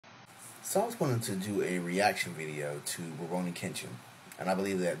So I was wanting to do a reaction video to Rurouni Kenshin, and I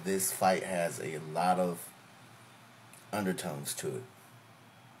believe that this fight has a lot of undertones to it.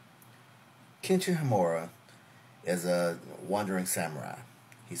 Kenshin Himura is a wandering samurai.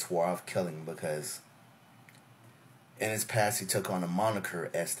 He swore off killing because in his past he took on a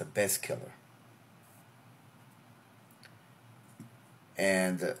moniker as the best killer.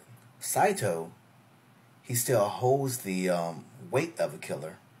 And Saito, he still holds the weight of a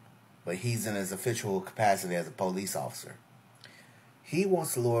killer, but he's in his official capacity as a police officer. He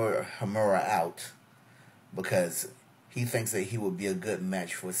wants to lure Himura out because he thinks that he would be a good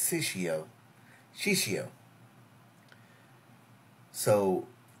match for Shishio. So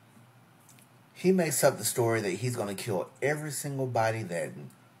he makes up the story that he's going to kill every single body that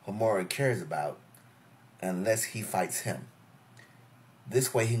Himura cares about unless he fights him.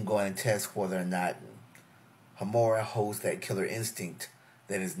 This way he can go in and test whether or not Himura holds that killer instinct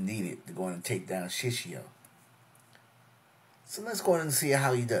that is needed to go in and take down Shishio. So let's go in and see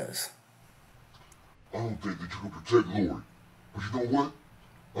how he does. I don't think that you can protect Lori, but you know what?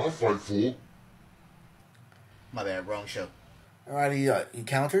 I'll fight for her. My bad, wrong show. Alrighty, he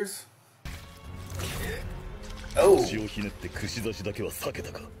counters. Oh! So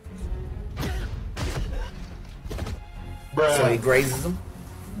he grazes him.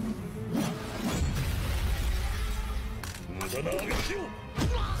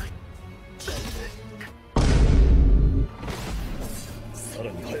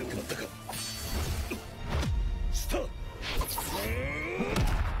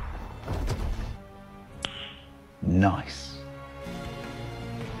 Nice.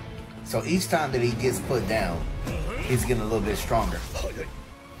 So each time that he gets put down, he's getting a little bit stronger.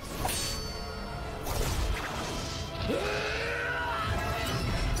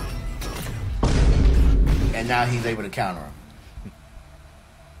 And now he's able to counter him.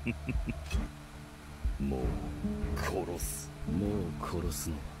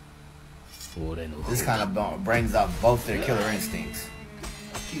 This kind of brings out both their killer instincts.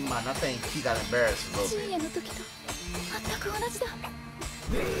 Keep in mind, I think he got embarrassed a little bit.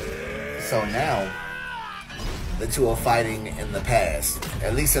 So now, the two are fighting in the past,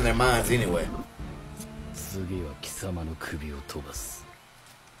 at least in their minds anyway.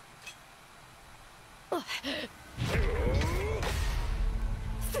 Oh.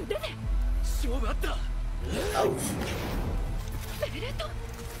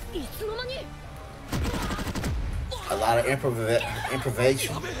 A lot of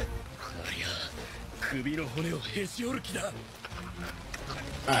improvisation.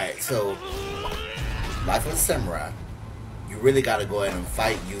 Alright, so life of a samurai, you really gotta go ahead and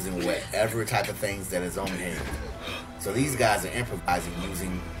fight using whatever type of things that is on hand. So these guys are improvising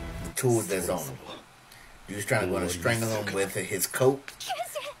using the tools that's on them. You're just trying to go and strangle him with his coat.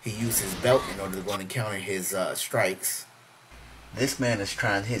 He used his belt in order to go and counter his strikes. This man is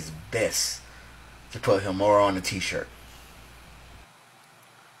trying his best to put Himura on a t-shirt.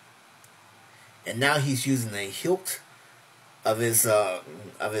 And now he's using the hilt of his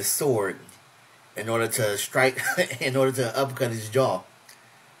sword in order to strike, in order to uppercut his jaw.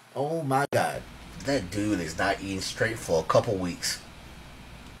 Oh my God, that dude is not eating straight for a couple weeks.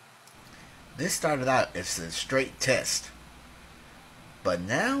 This started out as a straight test, but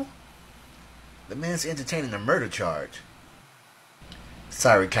now the man's entertaining a murder charge.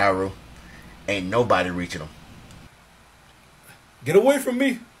 Sorry, Kaoru, ain't nobody reaching him. Get away from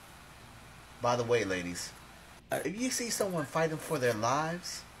me! By the way, ladies, if you see someone fighting for their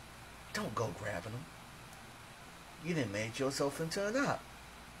lives, don't go grabbing them. You done made yourself into an op.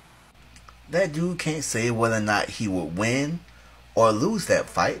 That dude can't say whether or not he would win or lose that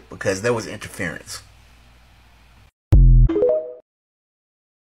fight because there was interference.